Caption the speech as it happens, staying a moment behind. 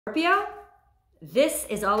Scorpio, this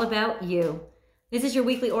is all about you. This is your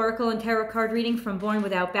weekly oracle and tarot card reading from Born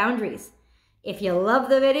Without Boundaries. If you love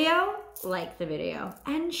the video, like the video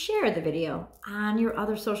and share the video on your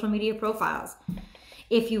other social media profiles.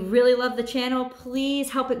 If you really love the channel, please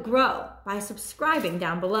help it grow by subscribing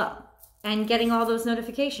down below and getting all those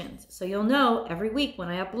notifications so you'll know every week when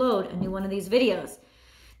I upload a new one of these videos.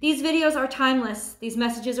 These videos are timeless. These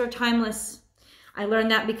messages are timeless. I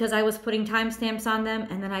learned that because I was putting timestamps on them,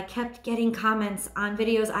 and then I kept getting comments on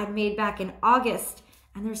videos I'd made back in August,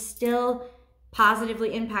 and they're still positively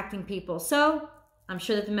impacting people. So I'm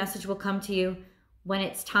sure that the message will come to you when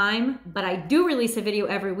it's time, but I do release a video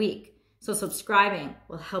every week. So subscribing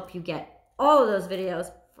will help you get all of those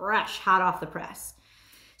videos fresh, hot off the press.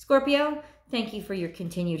 Scorpio, thank you for your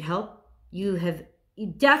continued help. You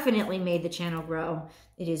definitely made the channel grow.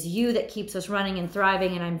 It is you that keeps us running and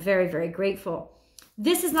thriving, and I'm very, very grateful.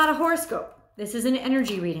 This is not a horoscope. This is an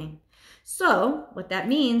energy reading. So what that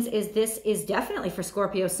means is this is definitely for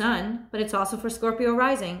Scorpio Sun, but it's also for Scorpio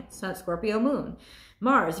Rising, Scorpio Moon,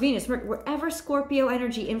 Mars, Venus, Mercury. Wherever Scorpio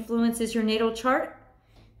energy influences your natal chart,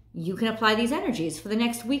 you can apply these energies for the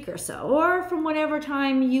next week or so, or from whatever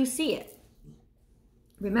time you see it.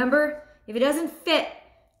 Remember, if it doesn't fit,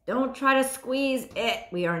 don't try to squeeze it.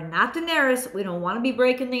 We are not Daenerys. We don't want to be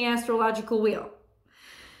breaking the astrological wheel.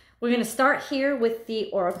 We're going to start here with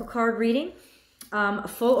the oracle card reading, a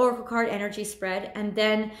full oracle card energy spread, and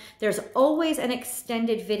then there's always an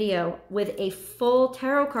extended video with a full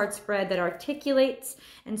tarot card spread that articulates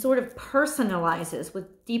and sort of personalizes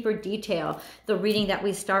with deeper detail the reading that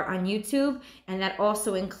we start on YouTube, and that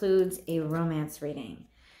also includes a romance reading.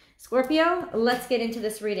 Scorpio, let's get into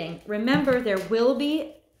this reading. Remember, there will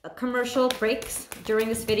be commercial breaks during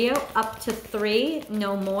this video, up to 3,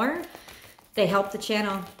 no more. They help the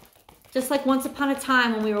channel. Just like once upon a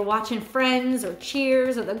time when we were watching Friends or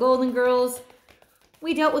Cheers or the Golden Girls,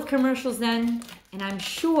 we dealt with commercials then, and I'm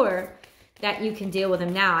sure that you can deal with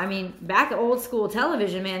them now. I mean, back at old school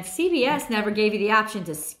television, man, CBS never gave you the option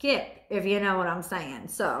to skip, if you know what I'm saying.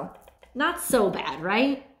 So, not so bad,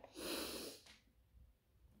 right?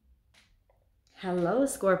 Hello,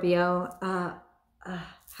 Scorpio.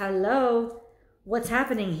 Hello, what's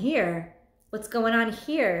happening here? What's going on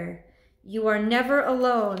here? You are never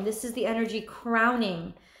alone. This is the energy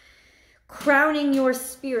crowning your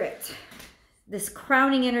spirit. This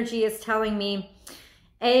crowning energy is telling me,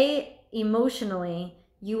 emotionally,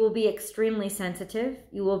 you will be extremely sensitive.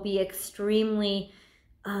 You will be extremely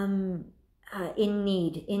in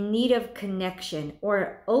need of connection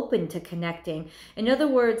or open to connecting. In other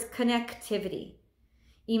words, connectivity.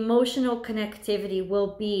 Emotional connectivity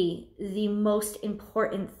will be the most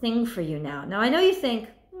important thing for you now. Now, I know you think,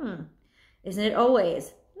 isn't it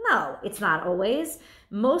always? No, it's not always.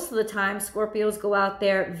 Most of the time, Scorpios go out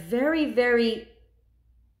there very, very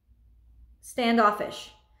standoffish,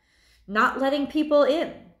 not letting people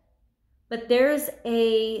in. But there's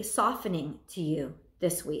a softening to you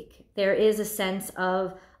this week. There is a sense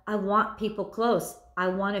of, I want people close. I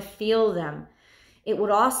want to feel them. It would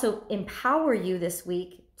also empower you this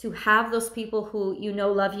week to have those people who you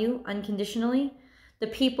know love you unconditionally, the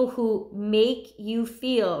people who make you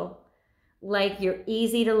feel like you're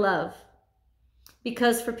easy to love.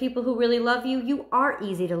 Because for people who really love you, you are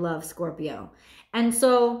easy to love, Scorpio. And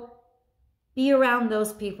so be around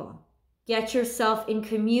those people. Get yourself in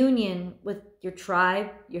communion with your tribe,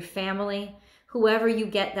 your family, whoever you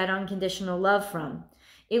get that unconditional love from.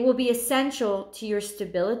 It will be essential to your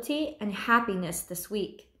stability and happiness this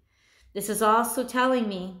week. This is also telling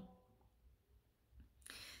me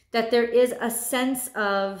that there is a sense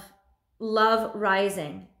of love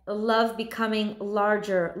rising, love becoming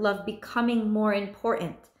larger, love becoming more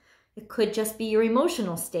important. It could just be your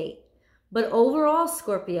emotional state. But overall,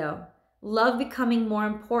 Scorpio, love becoming more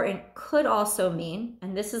important could also mean,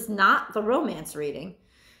 and this is not the romance reading,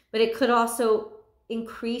 but it could also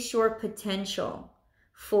increase your potential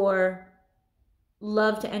for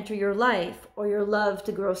love to enter your life or your love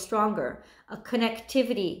to grow stronger. A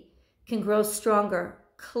connectivity can grow stronger,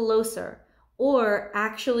 closer, or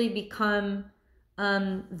actually become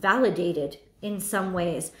validated in some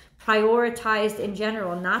ways, prioritized in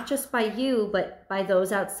general, not just by you, but by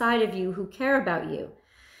those outside of you who care about you.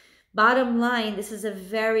 Bottom line, this is a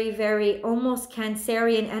very, very almost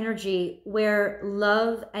Cancerian energy where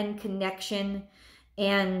love and connection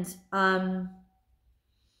and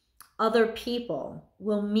other people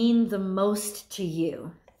will mean the most to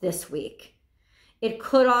you this week. It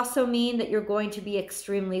could also mean that you're going to be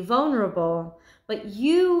extremely vulnerable, but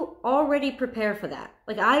you already prepare for that.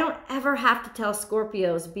 Like, I don't ever have to tell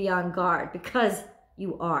Scorpios be on guard because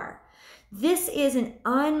you are. This is an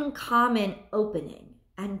uncommon opening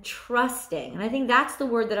and trusting. And I think that's the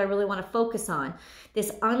word that I really want to focus on.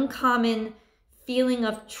 This uncommon feeling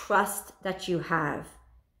of trust that you have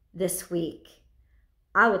this week.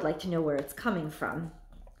 I would like to know where it's coming from.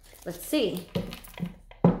 Let's see.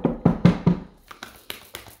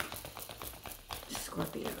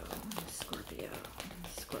 Scorpio, Scorpio,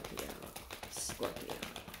 Scorpio, Scorpio,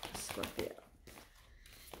 Scorpio.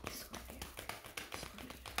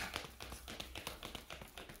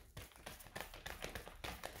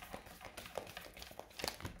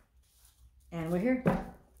 And we're here.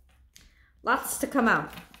 Lots to come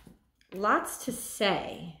out. Lots to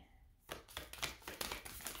say.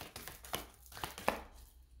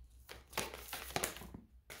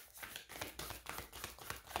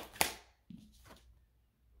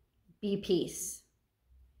 Be peace.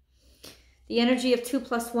 The energy of 2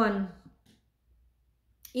 + 1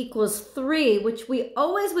 equals 3, which we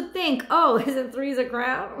always would think, oh, isn't 3's a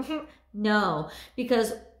crown? No,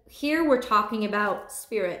 because here we're talking about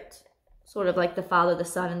spirit, sort of like the Father, the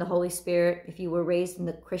Son, and the Holy Spirit, if you were raised in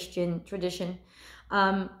the Christian tradition.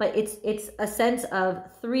 But it's a sense of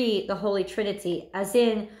 3, the Holy Trinity, as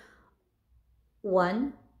in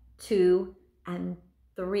 1, 2, and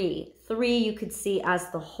 3. 3 you could see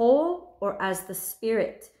as the whole or as the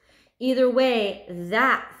spirit. Either way,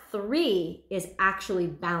 that 3 is actually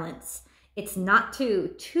balance. It's not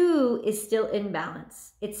 2. 2 is still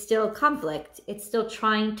imbalance. It's still conflict. It's still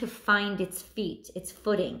trying to find its feet, its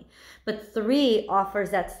footing. But 3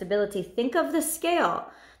 offers that stability. Think of the scale.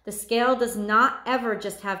 The scale does not ever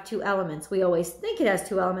just have 2 elements. We always think it has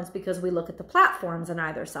 2 elements because we look at the platforms on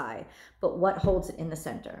either side. But what holds it in the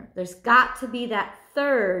center? There's got to be that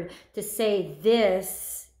third to say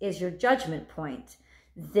this is your judgment point.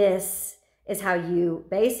 This is how you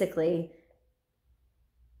basically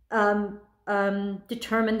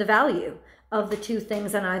determine the value of the 2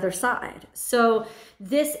 things on either side. So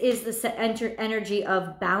this is the energy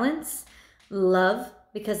of balance, love,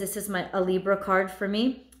 because this is a Libra card for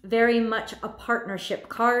me. Very much a partnership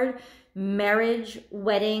card, marriage,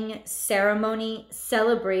 wedding, ceremony,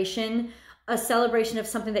 celebration, a celebration of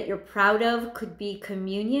something that you're proud of. Could be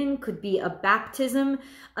communion, could be a baptism,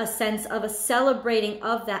 a sense of a celebrating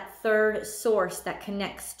of that third source that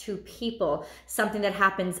connects to people, something that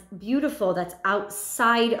happens beautiful that's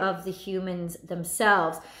outside of the humans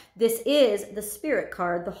themselves. This is the Spirit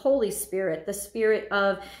card, the Holy Spirit, the spirit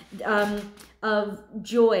of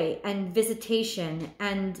joy and visitation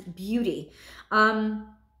and beauty.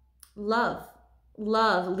 Love.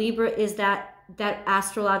 Libra is that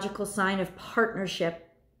astrological sign of partnership,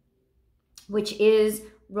 which is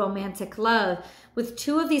romantic love. With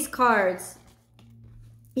 2 of these cards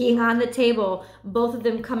being on the table, both of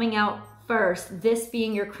them coming out first, this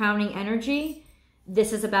being your crowning energy,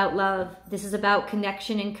 this is about love. This is about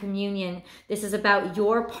connection and communion. This is about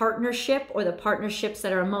your partnership or the partnerships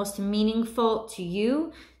that are most meaningful to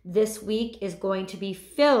you. This week is going to be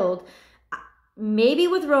filled maybe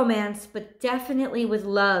with romance, but definitely with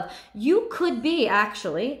love. You could be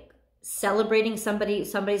actually celebrating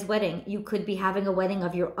somebody's wedding. You could be having a wedding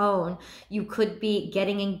of your own. You could be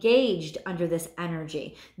getting engaged under this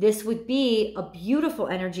energy. This would be a beautiful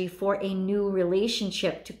energy for a new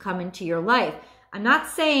relationship to come into your life. I'm not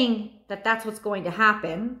saying that that's what's going to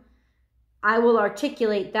happen. I will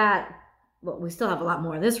articulate that. Well, we still have a lot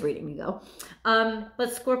more of this reading to go.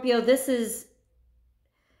 But Scorpio, this is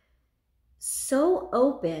so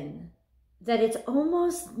open that it's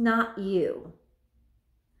almost not you,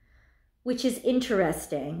 which is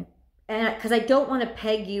interesting. And because I don't want to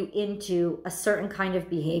peg you into a certain kind of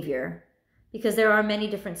behavior, because there are many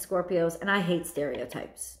different Scorpios, and I hate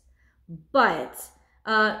stereotypes. But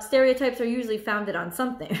stereotypes are usually founded on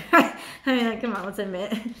something. I mean, come on, let's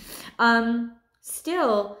admit.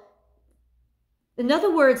 Still, in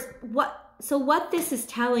other words, what this is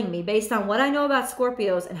telling me, based on what I know about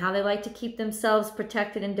Scorpios and how they like to keep themselves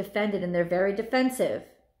protected and defended, and they're very defensive,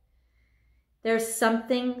 there's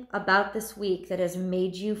something about this week that has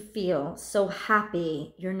made you feel so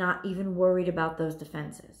happy you're not even worried about those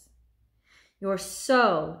defenses. You're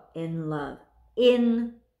so in love.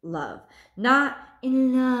 In love. Not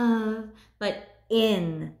in love, but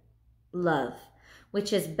in love,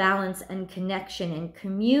 which is balance and connection and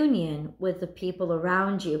communion with the people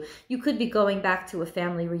around you. You could be going back to a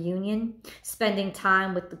family reunion, spending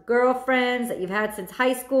time with the girlfriends that you've had since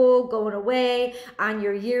high school, going away on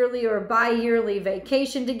your yearly or bi-yearly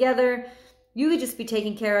vacation together. You could just be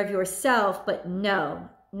taking care of yourself, but no,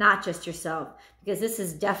 not just yourself, because this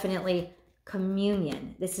is definitely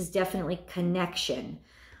communion. This is definitely connection.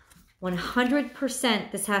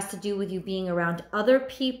 100% this has to do with you being around other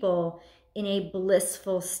people in a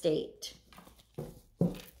blissful state.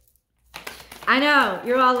 I know,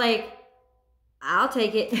 you're all like, I'll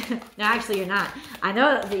take it. No, actually, you're not. I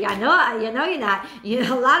know you're not. You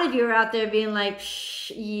know, a lot of you are out there being like,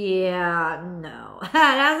 shh, yeah, no.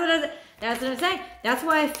 That's what I'm saying. That's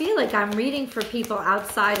why I feel like I'm reading for people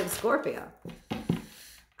outside of Scorpio.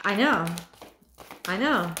 I know.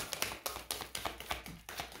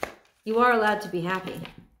 You are allowed to be happy.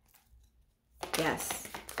 Yes.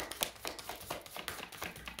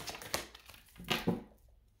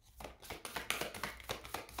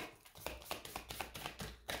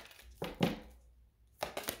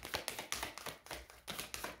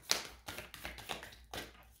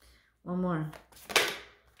 One more.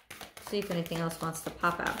 See if anything else wants to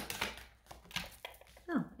pop out.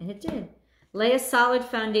 Oh, and it did. Lay a solid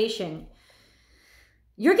foundation.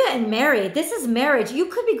 You're getting married. This is marriage. You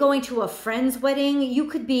could be going to a friend's wedding. You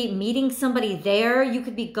could be meeting somebody there. You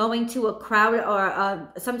could be going to a crowd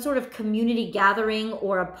or some sort of community gathering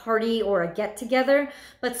or a party or a get-together.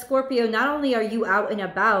 But Scorpio, not only are you out and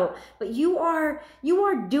about, but you are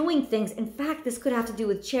doing things. In fact, this could have to do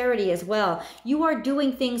with charity as well. You are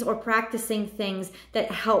doing things or practicing things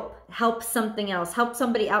that help something else, help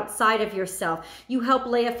somebody outside of yourself. You help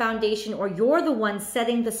lay a foundation, or you're the one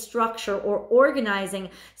setting the structure or organizing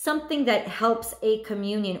something that helps a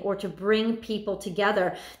communion or to bring people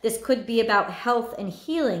together. This could be about health and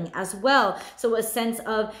healing as well. So a sense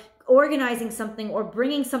of organizing something or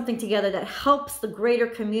bringing something together that helps the greater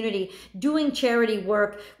community, doing charity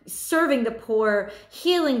work, serving the poor,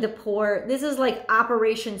 healing the poor. This is like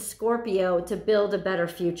Operation Scorpio to build a better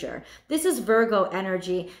future. This is Virgo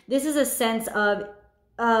energy. This is a sense of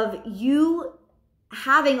you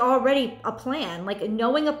having already a plan, like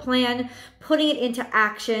knowing a plan, putting it into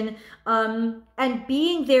action, and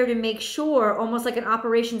being there to make sure, almost like an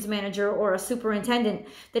operations manager or a superintendent,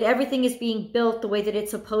 that everything is being built the way that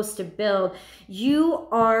it's supposed to build. You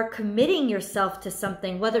are committing yourself to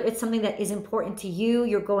something, whether it's something that is important to you,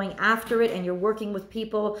 you're going after it and you're working with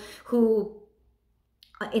people who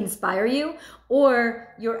inspire you,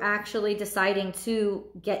 or you're actually deciding to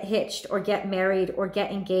get hitched or get married or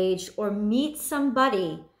get engaged or meet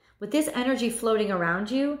somebody. With this energy floating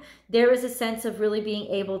around you, there is a sense of really being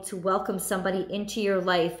able to welcome somebody into your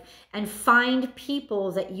life and find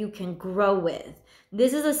people that you can grow with.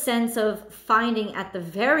 This is a sense of finding, at the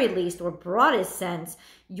very least, or broadest sense,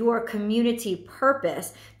 your community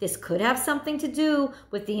purpose. This could have something to do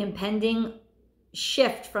with the impending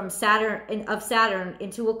shift from Saturn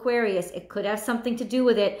into Aquarius. It could have something to do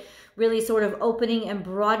with it really sort of opening and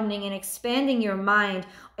broadening and expanding your mind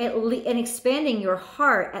and expanding your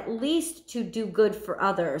heart, at least to do good for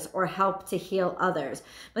others or help to heal others.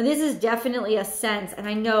 But this is definitely a sense, and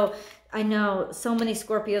I know so many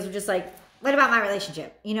Scorpios are just like, what about my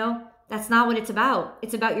relationship? You know, that's not what it's about.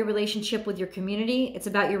 It's about your relationship with your community. It's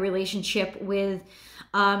about your relationship with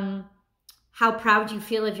how proud you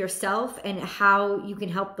feel of yourself and how you can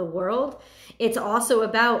help the world. It's also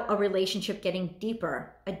about a relationship getting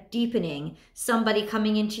deeper, a deepening, somebody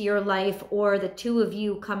coming into your life, or the two of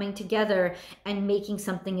you coming together and making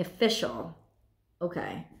something official.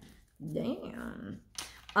 Okay. Damn.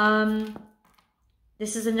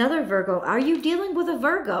 This is another Virgo. Are you dealing with a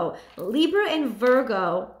Virgo? Libra and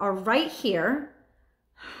Virgo are right here.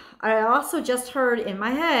 I also just heard in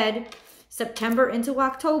my head, September into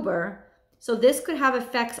October. So this could have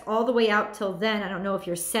effects all the way out till then. I don't know if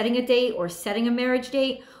you're setting a date or setting a marriage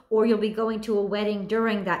date, or you'll be going to a wedding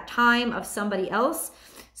during that time of somebody else,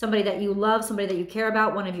 somebody that you love, somebody that you care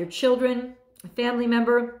about, one of your children, a family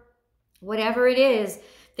member, whatever it is.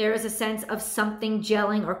 There is a sense of something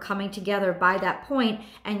gelling or coming together by that point,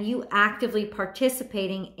 and you actively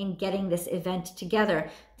participating in getting this event together.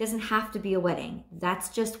 It doesn't have to be a wedding. That's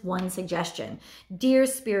just one suggestion. Dear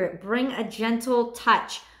Spirit, bring a gentle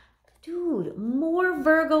touch. Dude, more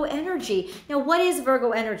Virgo energy. Now, what is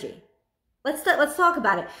Virgo energy? Let's talk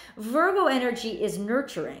about it. Virgo energy is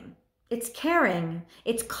nurturing. It's caring.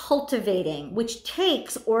 It's cultivating, which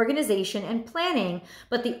takes organization and planning.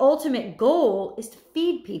 But the ultimate goal is to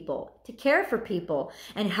feed people, to care for people,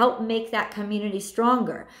 and help make that community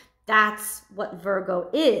stronger. That's what Virgo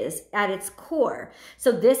is at its core.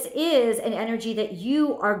 So this is an energy that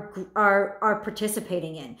you are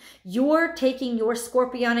participating in. You're taking your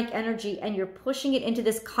scorpionic energy and you're pushing it into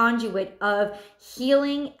this conduit of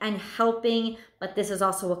healing and helping, but this is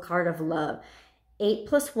also a card of love. 8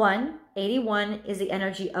 plus 1, 81 is the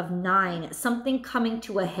energy of 9. Something coming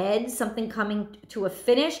to a head, something coming to a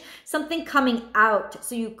finish, something coming out.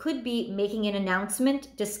 So you could be making an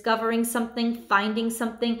announcement, discovering something, finding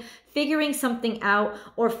something, figuring something out,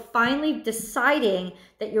 or finally deciding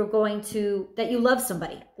that that you love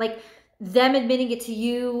somebody. Like them admitting it to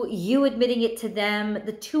you, you admitting it to them,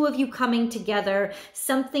 the two of you coming together,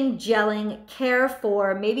 something gelling, care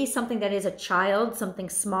for, maybe something that is a child, something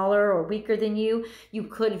smaller or weaker than you. You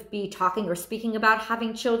could be talking or speaking about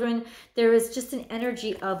having children. There is just an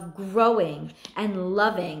energy of growing and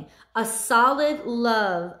loving, a solid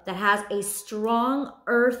love that has a strong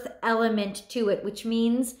earth element to it, which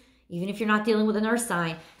means even if you're not dealing with an earth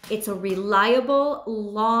sign, it's a reliable,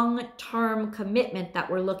 long-term commitment that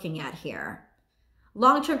we're looking at here.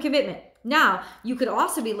 Long-term commitment. Now, you could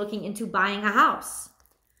also be looking into buying a house,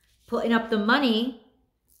 putting up the money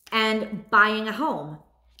and buying a home,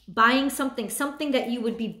 buying something that you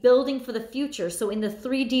would be building for the future. So in the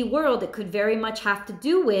 3D world, it could very much have to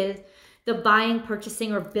do with the buying,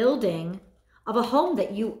 purchasing, or building of a home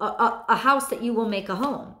a house that you will make a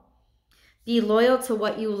home. Be loyal to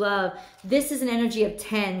what you love. This is an energy of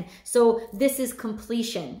 10. So this is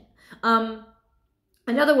completion. In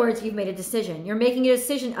other words, you've made a decision. You're making a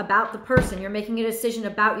decision about the person. You're making a decision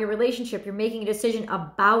about your relationship. You're making a decision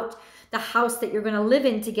about the house that you're going to live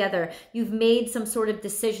in together. You've made some sort of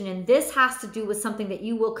decision. And this has to do with something that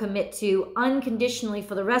you will commit to unconditionally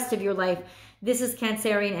for the rest of your life. This is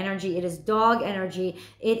Cancerian energy. It is dog energy.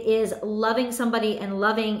 It is loving somebody and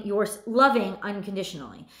loving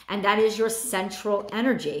unconditionally. And that is your central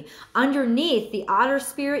energy. Underneath the otter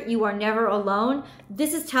spirit, you are never alone.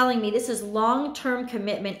 This is telling me this is long-term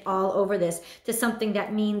commitment all over this to something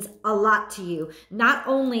that means a lot to you. Not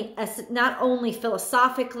only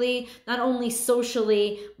philosophically, not only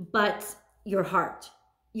socially, but your heart.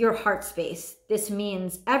 Your heart space. This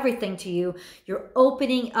means everything to you. You're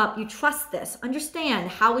opening up. You trust this. Understand,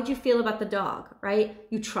 how would you feel about the dog, right?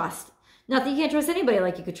 You trust. Not that you can't trust anybody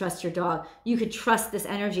like you could trust your dog. You could trust this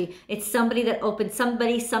energy. It's somebody that opens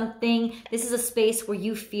something. This is a space where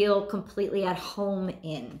you feel completely at home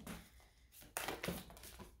in.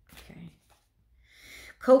 Okay.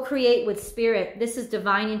 Co-create with spirit. This is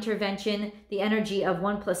divine intervention. The energy of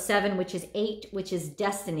 1 plus 7, which is 8, which is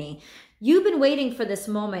destiny. You've been waiting for this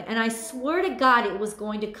moment, and I swear to God it was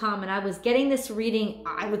going to come, and I was getting this reading,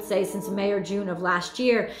 I would say, since May or June of last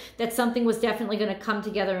year, that something was definitely going to come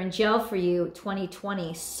together and gel for you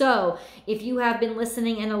 2020. So if you have been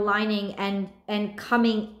listening and aligning and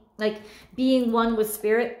coming, like being one with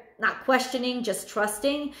spirit, not questioning, just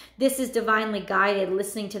trusting, this is divinely guided,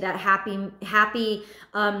 listening to that happy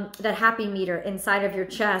meter inside of your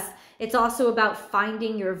chest. It's also about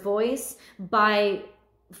finding your voice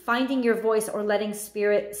or letting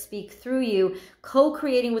spirit speak through you,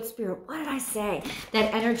 co-creating with spirit. What did I say?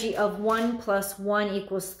 That energy of 1 plus 1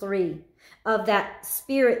 equals 3, of that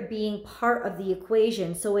spirit being part of the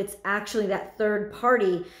equation. So it's actually that third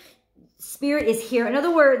party. Spirit is here. In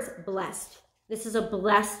other words, blessed. This is a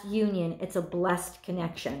blessed union. It's a blessed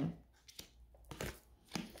connection.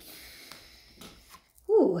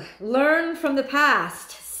 Ooh, learn from the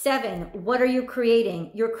past. 7, what are you creating?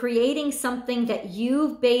 You're creating something that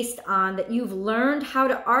you've learned how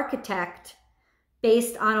to architect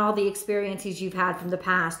based on all the experiences you've had from the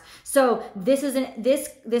past. So this is an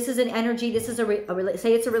energy. This is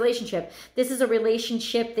say it's a relationship. This is a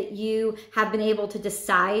relationship that you have been able to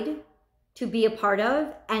decide to be a part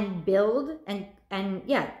of and build and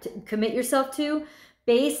to commit yourself to,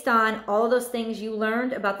 based on all of those things you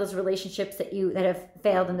learned about those relationships that have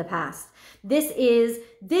failed in the past. This is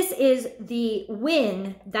the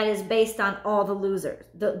win that is based on all the losers,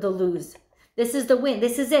 the lose. This is the win.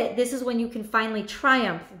 This is it. This is when you can finally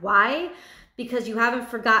triumph. Why? Because you haven't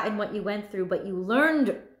forgotten what you went through, but you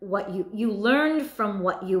learned from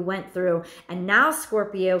what you went through. And now,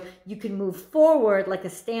 Scorpio, you can move forward like a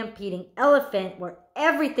stampeding elephant, where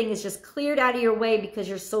everything is just cleared out of your way because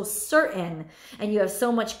you're so certain and you have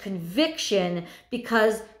so much conviction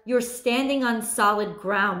because you're standing on solid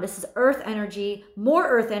ground. This is earth energy, more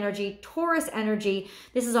earth energy, Taurus energy.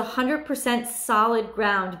 This is 100% solid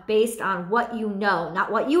ground based on what you know,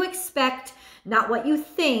 not what you expect, not what you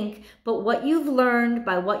think, but what you've learned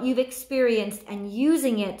by what you've experienced and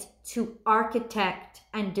using it to architect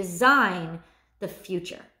and design the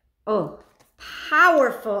future. Oh,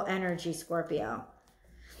 powerful energy, Scorpio.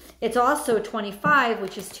 It's also 25,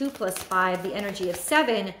 which is 2 plus 5, the energy of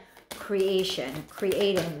 7, creation,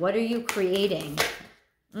 creating. What are you creating?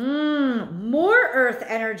 More earth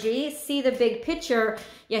energy. See the big picture.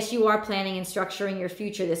 Yes, you are planning and structuring your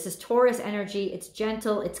future. This is Taurus energy. It's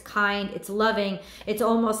gentle, it's kind, it's loving. It's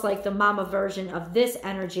almost like the mama version of this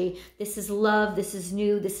energy. This is love, this is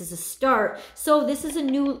new, this is a start. So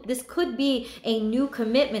this could be a new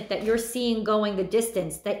commitment that you're seeing going the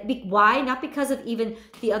distance. Why? Not because of even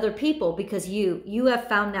the other people, because you have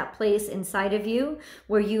found that place inside of you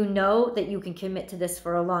where you know that you can commit to this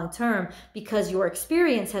for a long term because your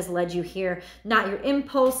experience has led you here. Not your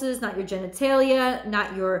impulses, not your genitalia,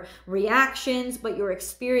 not your reactions, but your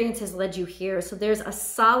experience has led you here. So there's a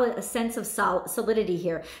sense of solidity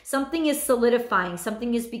here. Something is solidifying,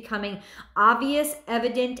 something is becoming obvious,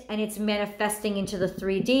 evident, and it's manifesting into the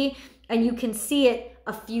 3D, and you can see it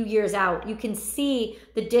a few years out. You can see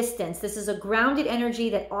the distance. This is a grounded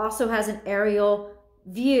energy that also has an aerial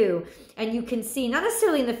view, and you can see not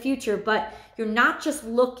necessarily in the future, but you're not just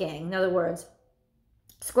looking. In other words,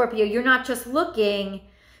 Scorpio, you're not just looking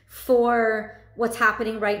for what's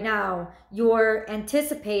happening right now. You're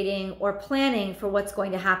anticipating or planning for what's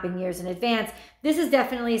going to happen years in advance. This is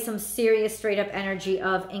definitely some serious straight up energy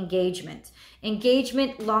of engagement.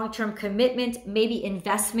 Engagement, long-term commitment, maybe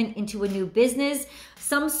investment into a new business,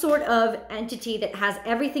 some sort of entity that has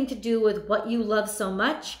everything to do with what you love so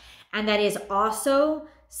much, and that is also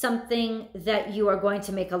something that you are going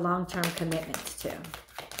to make a long-term commitment to.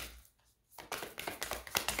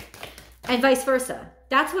 And vice versa.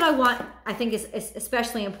 That's what I want, I think is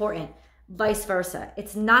especially important. Vice versa.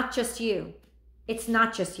 It's not just you. It's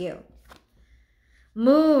not just you.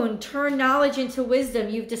 Moon, turn knowledge into wisdom.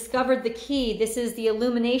 You've discovered the key. This is the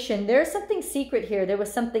illumination. There's something secret here. There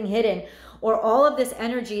was something hidden. Or all of this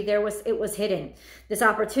energy, it was hidden. This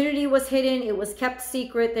opportunity was hidden. It was kept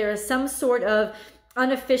secret. There is some sort of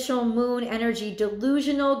unofficial moon energy,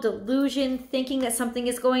 delusion, thinking that something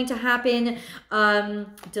is going to happen,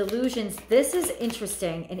 delusions. This is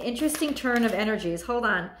interesting, an interesting turn of energies. Hold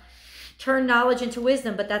on. Turn knowledge into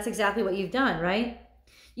wisdom, but that's exactly what you've done, right?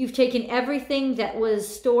 You've taken everything that was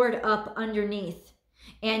stored up underneath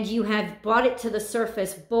and you have brought it to the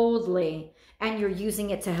surface boldly, and you're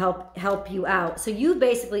using it to help you out. So you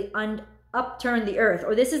basically upturned the earth,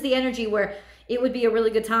 or this is the energy where it would be a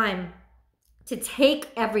really good time to take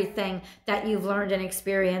everything that you've learned and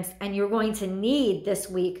experienced, and you're going to need this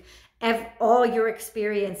week all your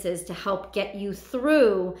experiences to help get you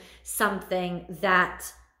through something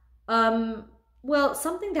that,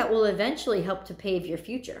 something that will eventually help to pave your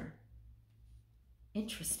future.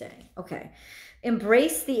 Interesting. Okay.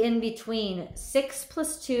 Embrace the in-between. 6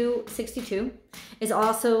 + 2, 62, is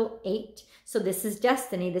also 8. So this is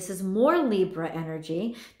destiny. This is more Libra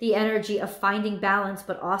energy, the energy of finding balance,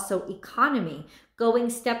 but also economy, going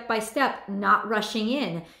step by step, not rushing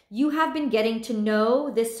in. You have been getting to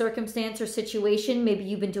know this circumstance or situation. Maybe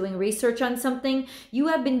you've been doing research on something. You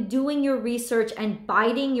have been doing your research and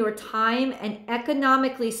biding your time and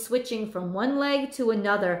economically switching from one leg to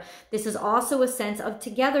another. This is also a sense of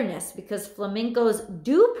togetherness because flamingos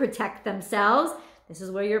do protect themselves. This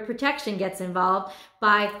is where your protection gets involved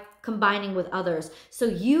by combining with others. So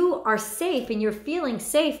you are safe and you're feeling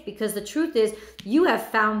safe because the truth is you have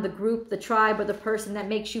found the group, the tribe, or the person that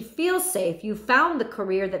makes you feel safe. You found the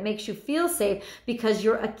career that makes you feel safe because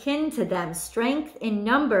you're akin to them. Strength in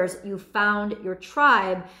numbers. You found your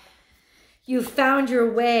tribe. You found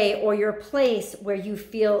your way or your place where you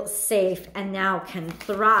feel safe and now can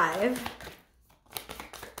thrive.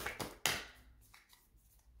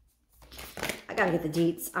 I gotta get the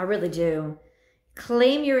deets. I really do.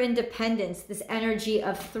 Claim your independence, this energy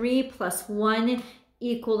of 3 + 1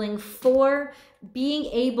 = 4. Being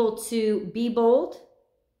able to be bold.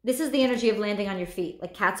 This is the energy of landing on your feet.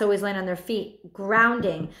 Like cats always land on their feet.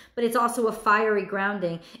 Grounding, but it's also a fiery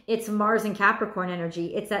grounding. It's Mars and Capricorn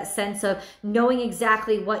energy. It's that sense of knowing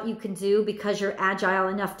exactly what you can do because you're agile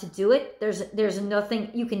enough to do it. There's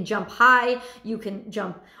nothing, you can jump high, you can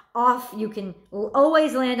jump off, you can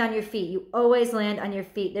always land on your feet. You always land on your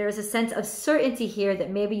feet. There is a sense of certainty here that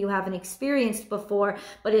maybe you haven't experienced before,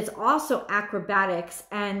 but it's also acrobatics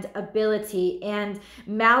and ability and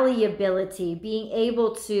malleability, being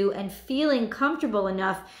able to and feeling comfortable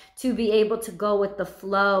enough to be able to go with the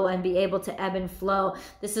flow and be able to ebb and flow.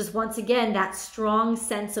 This is once again that strong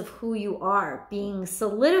sense of who you are, being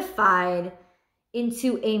solidified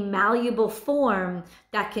into a malleable form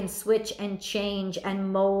that can switch and change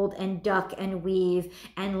and mold and duck and weave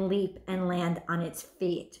and leap and land on its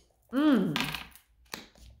feet.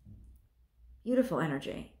 Beautiful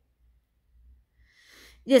energy.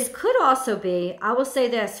 This could also be, I will say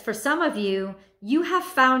this, for some of you, you have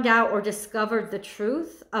found out or discovered the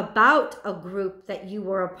truth about a group that you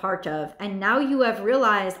were a part of. And now you have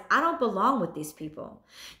realized, I don't belong with these people.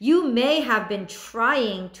 You may have been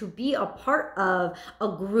trying to be a part of a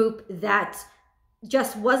group that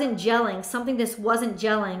just wasn't gelling, something that wasn't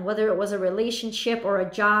gelling, whether it was a relationship or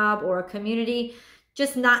a job or a community,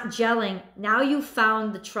 just not gelling. Now you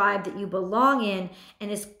found the tribe that you belong in,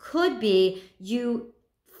 and this could be you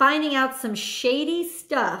finding out some shady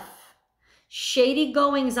stuff, shady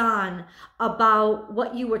goings on about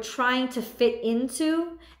what you were trying to fit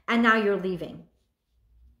into, and now you're leaving.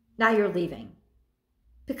 Now you're leaving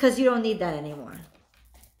because you don't need that anymore.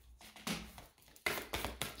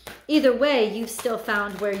 Either way, you've still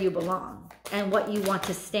found where you belong and what you want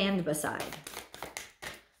to stand beside.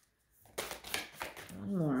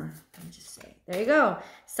 One more. Let me just say. There you go.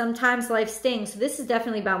 Sometimes life stings. So this is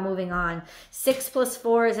definitely about moving on. 6 +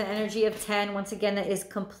 4 is an energy of 10. Once again, that is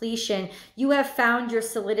completion. You have found your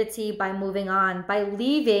solidity by moving on, by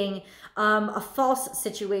leaving a false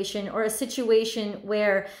situation or a situation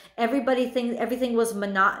where everything was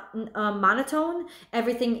monotone.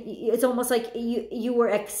 Everything, it's almost like you were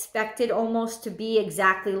expected almost to be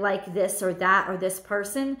exactly like this or that or this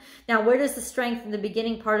person. Now, where does the strength in the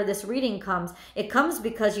beginning part of this reading comes? It comes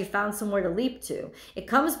because you found somewhere to leap to. It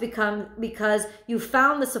comes because you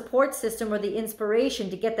found the support system or the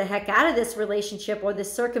inspiration to get the heck out of this relationship or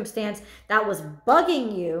this circumstance that was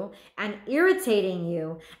bugging you and irritating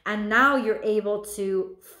you. And now you're able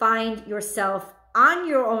to find yourself on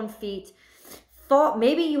your own feet.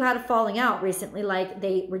 Maybe you had a falling out recently, like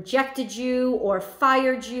they rejected you or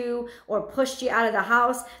fired you or pushed you out of the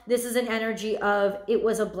house. This is an energy of it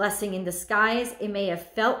was a blessing in disguise. It may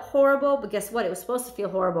have felt horrible, but guess what? It was supposed to feel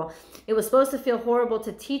horrible. It was supposed to feel horrible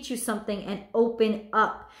to teach you something and open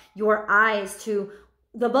up your eyes to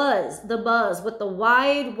the buzz, what the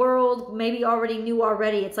wide world maybe already knew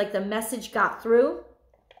already. It's like the message got through.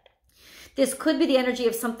 This could be the energy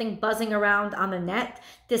of something buzzing around on the net,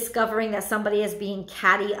 discovering that somebody is being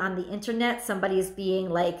catty on the internet. Somebody is being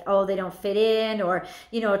like, oh, they don't fit in, or,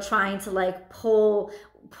 you know, trying to like pull,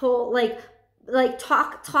 talk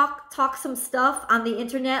some stuff on the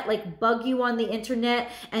internet, like bug you on the internet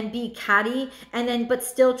and be catty, and then, but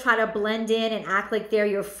still try to blend in and act like they're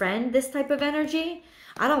your friend. This type of energy.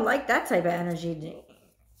 I don't like that type of energy.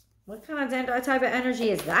 What kind of type of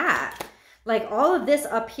energy is that? Like all of this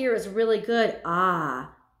up here is really good. Ah,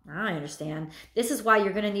 now I understand. This is why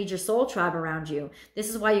you're going to need your soul tribe around you. This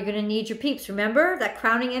is why you're going to need your peeps. Remember that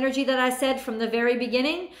crowning energy that I said from the very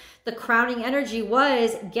beginning? The crowning energy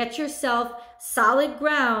was get yourself solid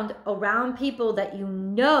ground around people that you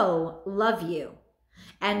know love you.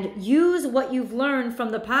 And use what you've learned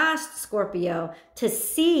from the past, Scorpio, to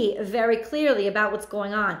see very clearly about what's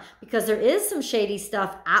going on. Because there is some shady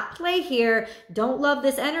stuff at play here. Don't love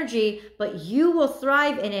this energy, but you will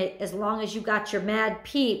thrive in it as long as you got your mad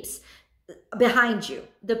peeps behind you.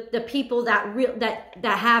 The people that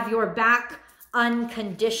have your back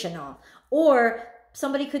unconditional. Or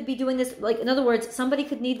somebody could be doing this, like in other words, somebody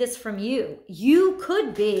could need this from you. You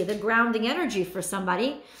could be the grounding energy for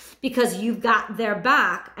somebody, because you've got their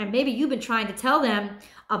back, and maybe you've been trying to tell them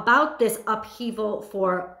about this upheaval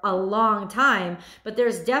for a long time, but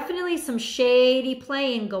there's definitely some shady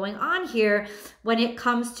playing going on here when it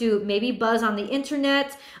comes to maybe buzz on the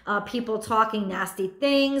internet, people talking nasty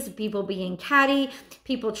things, people being catty,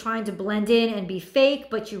 people trying to blend in and be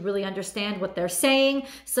fake, but you really understand what they're saying,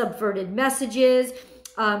 subverted messages,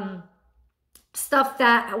 stuff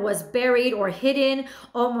that was buried or hidden,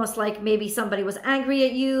 almost like maybe somebody was angry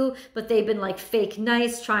at you, but they've been like fake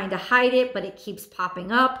nice, trying to hide it, but it keeps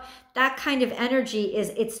popping up. That kind of energy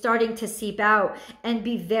it's starting to seep out and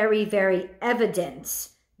be very, very evident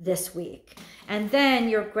this week. And then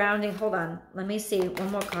your grounding, hold on, let me see, one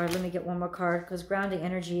more card. Let me get one more card, because grounding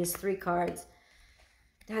energy is 3 cards.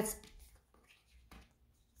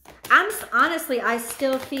 Honestly, I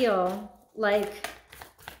still feel like,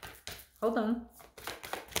 hold on.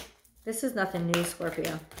 This is nothing new,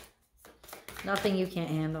 Scorpio. Nothing you can't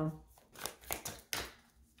handle.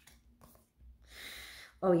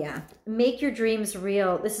 Oh, yeah. Make your dreams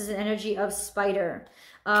real. This is an energy of spider.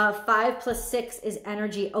 5 + 6 is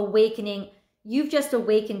energy awakening. You've just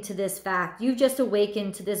awakened to this fact. You've just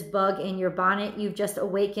awakened to this bug in your bonnet. You've just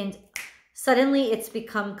awakened. Suddenly it's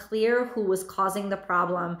become clear who was causing the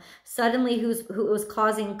problem. Suddenly who was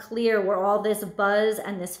causing clear where all this buzz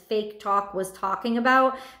and this fake talk was talking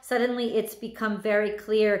about. Suddenly it's become very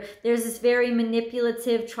clear. There's this very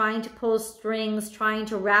manipulative, trying to pull strings, trying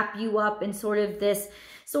to wrap you up in sort of this,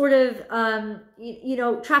 you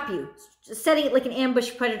know, trap you, setting it like an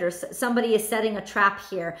ambush predator. Somebody is setting a trap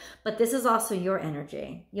here, but this is also your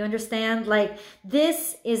energy. You understand? Like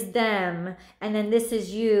this is them, and then this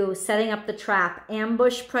is you setting up the trap.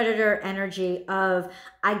 Ambush predator energy of,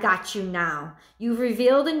 I got you now. You've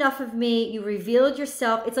revealed enough of me. You revealed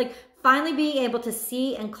yourself. It's like finally being able to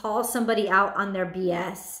see and call somebody out on their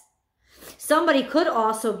BS. Somebody could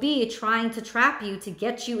also be trying to trap you to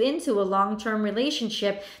get you into a long-term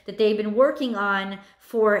relationship that they've been working on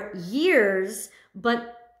for years,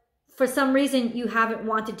 but for some reason you haven't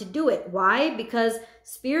wanted to do it. Why? Because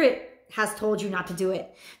Spirit has told you not to do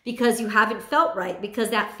it, because you haven't felt right, because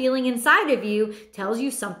that feeling inside of you tells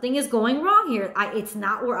you something is going wrong here. It's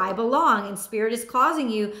not where I belong, and Spirit is calling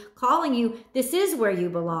you, this is where you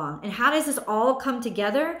belong. And how does this all come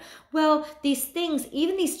together? Well, these things,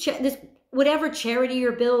 even this whatever charity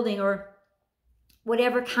you're building or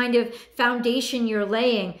whatever kind of foundation you're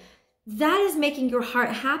laying, that is making your heart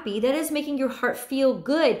happy. That is making your heart feel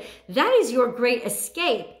good. That is your great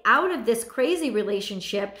escape out of this crazy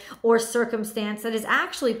relationship or circumstance that is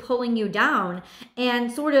actually pulling you down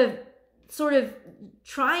and sort of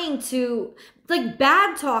trying to, like,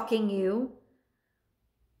 bad talking you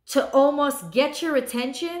to almost get your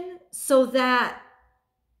attention so that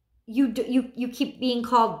you keep being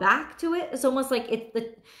called back to it. It's almost like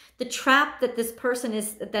it's the trap that this person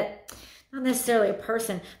is, that not necessarily a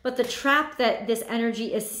person, but the trap that this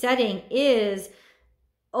energy is setting is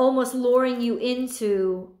almost luring you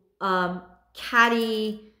into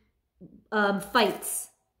catty fights,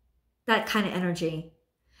 that kind of energy.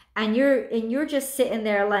 And you're just sitting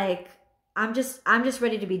there like, I'm just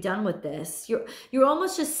ready to be done with this. You're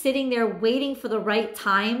almost just sitting there waiting for the right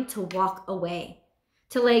time to walk away,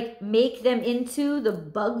 to like make them into the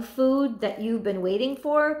bug food that you've been waiting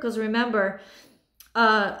for. Because remember,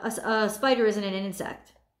 a spider isn't an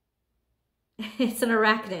insect. It's an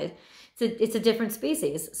arachnid. It's a different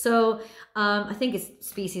species. So I think it's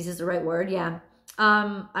species is the right word. Yeah.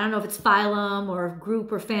 I don't know if it's phylum or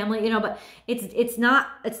group or family, but it's not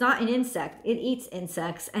an insect. It eats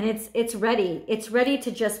insects, and it's ready. It's ready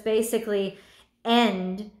to just basically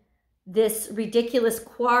end this ridiculous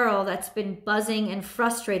quarrel that's been buzzing and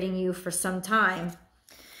frustrating you for some time.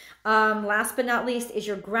 Last but not least is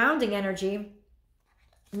your grounding energy.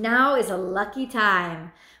 Now is a lucky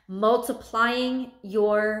time. Multiplying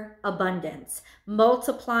your abundance,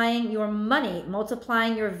 multiplying your money,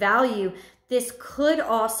 multiplying your value. This could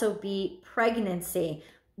also be pregnancy.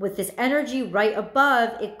 With this energy right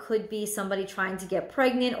above, it could be somebody trying to get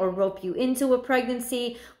pregnant or rope you into a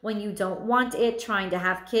pregnancy when you don't want it, trying to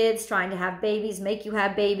have kids, trying to have babies, make you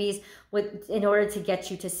have babies in order to get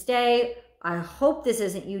you to stay. I hope this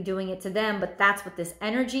isn't you doing it to them, but that's what this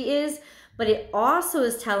energy is. But it also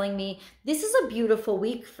is telling me this is a beautiful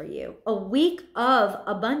week for you. A week of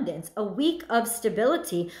abundance, a week of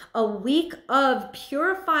stability, a week of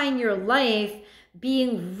purifying your life,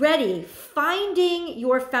 being ready, finding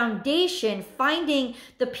your foundation, finding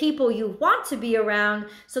the people you want to be around.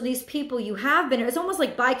 So these people you have been, it's almost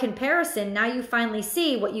like by comparison, now you finally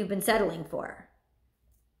see what you've been settling for.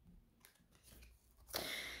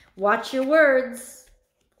 Watch your words.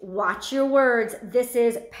 Watch your words. This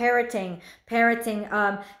is parroting,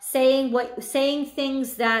 saying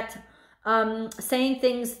things that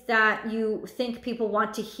you think people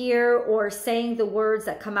want to hear, or saying the words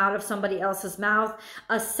that come out of somebody else's mouth.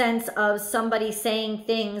 A sense of somebody saying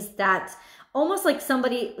things that almost like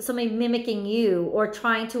somebody mimicking you or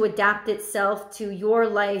trying to adapt itself to your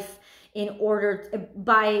life in order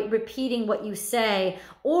by repeating what you say,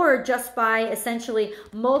 or just by essentially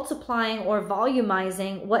multiplying or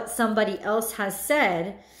volumizing what somebody else has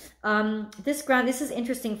said. This is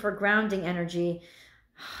interesting for grounding energy.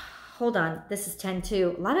 Hold on, this is 10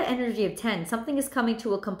 too. A lot of energy of 10. Something is coming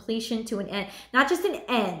to a completion, to an end. Not just an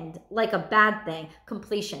end, like a bad thing.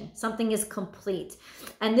 Completion. Something is complete.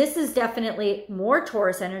 And this is definitely more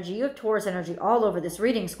Taurus energy. You have Taurus energy all over this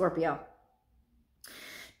reading, Scorpio.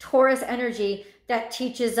 Taurus energy that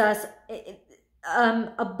teaches us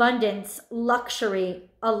abundance, luxury,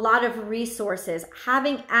 a lot of resources,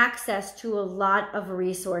 having access to a lot of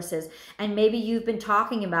resources. And maybe you've been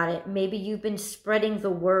talking about it. Maybe you've been spreading the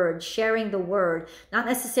word, sharing the word, not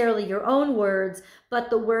necessarily your own words, but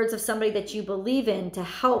the words of somebody that you believe in to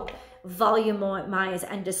help volumize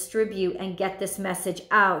and distribute and get this message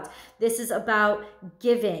out. This is about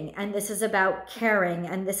giving, and this is about caring,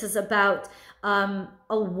 and this is about a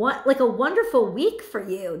wonderful week for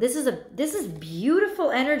you. This is beautiful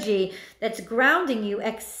energy that's grounding you,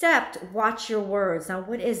 except watch your words. Now,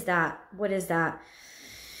 what is that? What is that?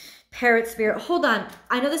 Parrot spirit. Hold on.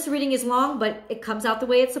 I know this reading is long, but it comes out the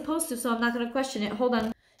way it's supposed to, so I'm not going to question it. Hold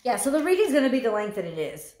on. Yeah, so the reading is going to be the length that it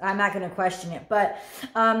is. I'm not going to question it, but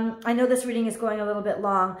I know this reading is going a little bit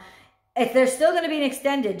long. If there's still going to be an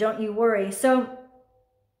extended, don't you worry. So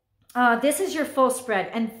this is your full spread,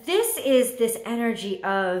 and this is this energy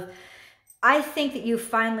of, I think that you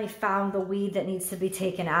finally found the weed that needs to be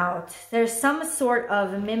taken out. There's some sort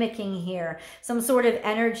of mimicking here, some sort of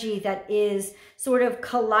energy that is sort of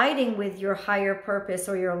colliding with your higher purpose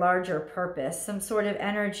or your larger purpose, some sort of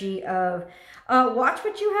energy of, watch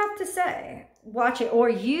what you have to say. Watch it. Or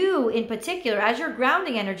you in particular, as your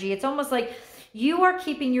grounding energy, it's almost like you are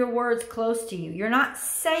keeping your words close to you. You're not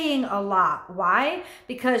saying a lot. Why?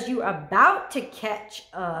 Because you're about to catch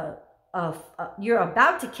you're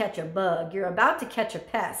about to catch a bug. You're about to catch a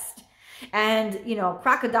pest. And, you know,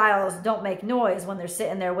 crocodiles don't make noise when they're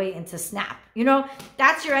sitting there waiting to snap. You know,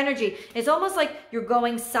 that's your energy. It's almost like you're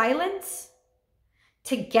going silent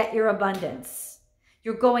to get your abundance.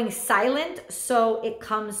 You're going silent so it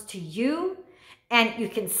comes to you and you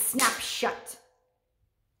can snap shut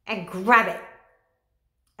and grab it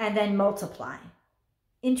and then multiply.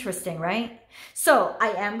 Interesting, right? So I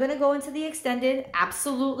am going to go into the extended.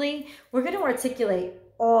 Absolutely. We're going to articulate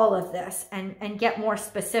all of this and get more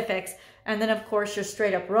specifics. And then, of course, your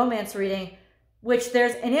straight up romance reading, which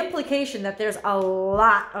there's an implication that there's a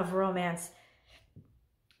lot of romance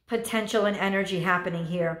potential and energy happening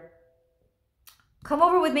here. Come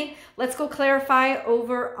over with me. Let's go clarify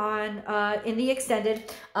over on in the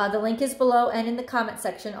extended. The link is below and in the comment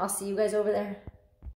section. I'll see you guys over there.